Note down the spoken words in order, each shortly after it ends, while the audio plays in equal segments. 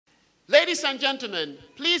Ladies and gentlemen,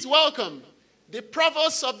 please welcome the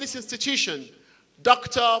provost of this institution,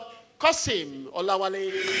 Dr. Kosim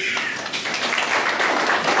Olawale.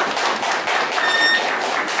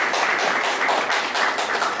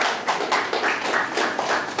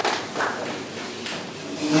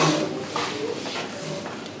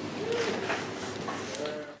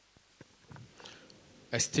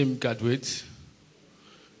 Esteemed graduates,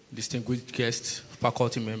 distinguished guests,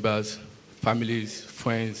 faculty members, families,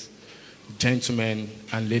 friends, gentlemen,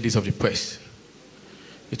 and ladies of the press.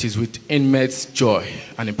 It is with immense joy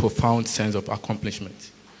and a profound sense of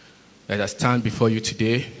accomplishment that I stand before you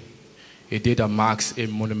today, a day that marks a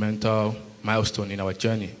monumental milestone in our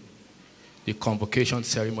journey, the convocation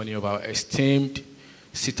ceremony of our esteemed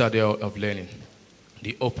citadel of learning,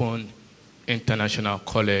 the Open International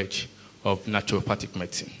College of Naturopathic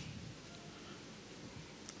Medicine.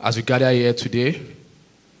 As we gather here today,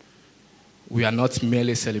 we are not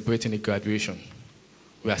merely celebrating a graduation,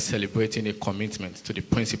 we are celebrating a commitment to the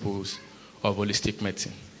principles of holistic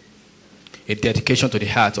medicine, a dedication to the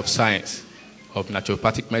heart of science of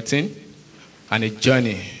naturopathic medicine, and a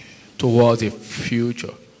journey towards a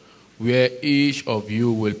future where each of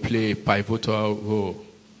you will play a pivotal role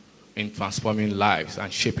in transforming lives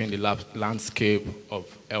and shaping the landscape of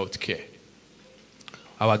healthcare.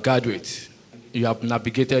 Our graduates, you have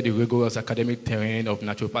navigated the rigorous academic terrain of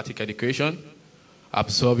naturopathic education,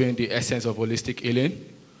 absorbing the essence of holistic healing,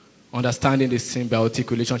 understanding the symbiotic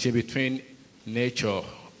relationship between nature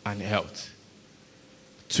and health.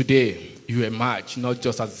 Today, you emerge not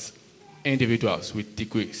just as individuals with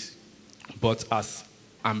degrees, but as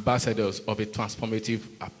ambassadors of a transformative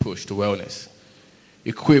approach to wellness,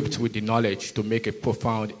 equipped with the knowledge to make a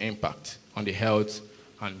profound impact on the health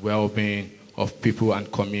and well-being of people and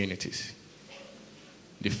communities.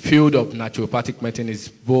 The field of naturopathic medicine is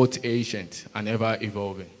both ancient and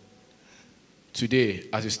ever-evolving. Today,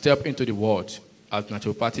 as you step into the world as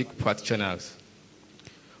naturopathic practitioners,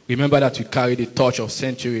 remember that you carry the torch of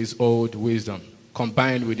centuries-old wisdom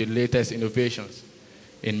combined with the latest innovations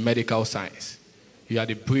in medical science. You are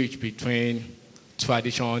the bridge between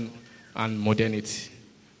tradition and modernity,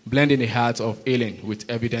 blending the heart of healing with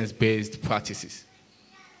evidence-based practices.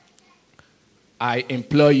 I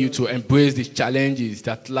implore you to embrace the challenges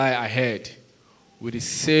that lie ahead with the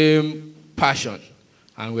same passion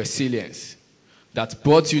and resilience that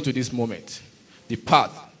brought you to this moment. The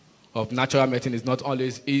path of natural medicine is not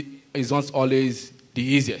always the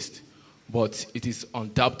easiest, but it is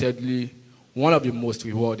undoubtedly one of the most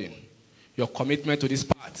rewarding. Your commitment to this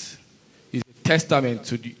path is a testament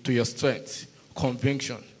to your strength,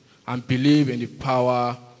 conviction, and belief in the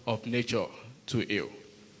power of nature to heal.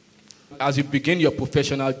 As you begin your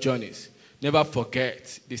professional journeys, never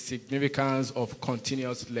forget the significance of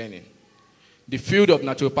continuous learning. The field of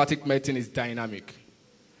naturopathic medicine is dynamic,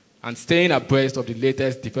 and staying abreast of the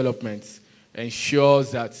latest developments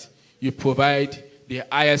ensures that you provide the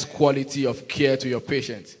highest quality of care to your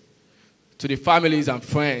patients. To the families and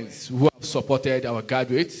friends who have supported our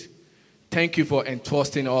graduates, thank you for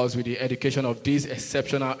entrusting us with the education of these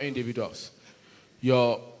exceptional individuals.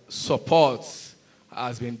 Your support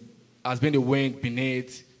has been the wind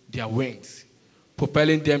beneath their wings,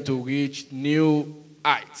 propelling them to reach new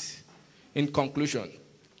heights. In conclusion,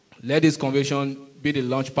 let this conviction be the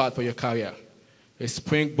launchpad for your career, a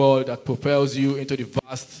springboard that propels you into the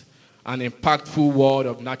vast and impactful world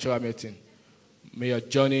of natural medicine. May your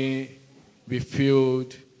journey be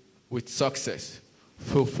filled with success,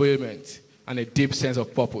 fulfillment, and a deep sense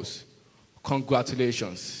of purpose.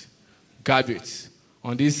 Congratulations, graduates,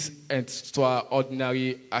 on this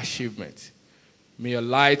extraordinary achievement. May your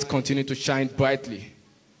light continue to shine brightly,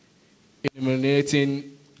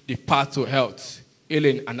 illuminating the path to health,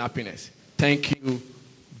 healing, and happiness. Thank you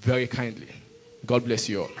very kindly. God bless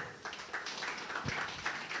you all.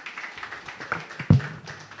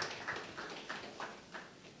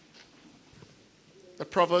 The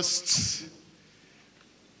Provost,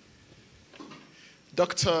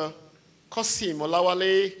 Dr. Kosim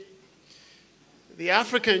Olawale, the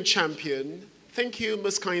African champion, thank you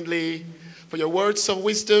most kindly for your words of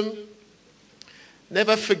wisdom.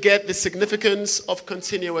 Never forget the significance of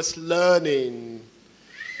continuous learning.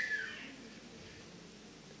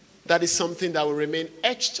 That is something that will remain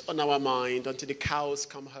etched on our mind until the cows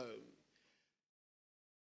come home.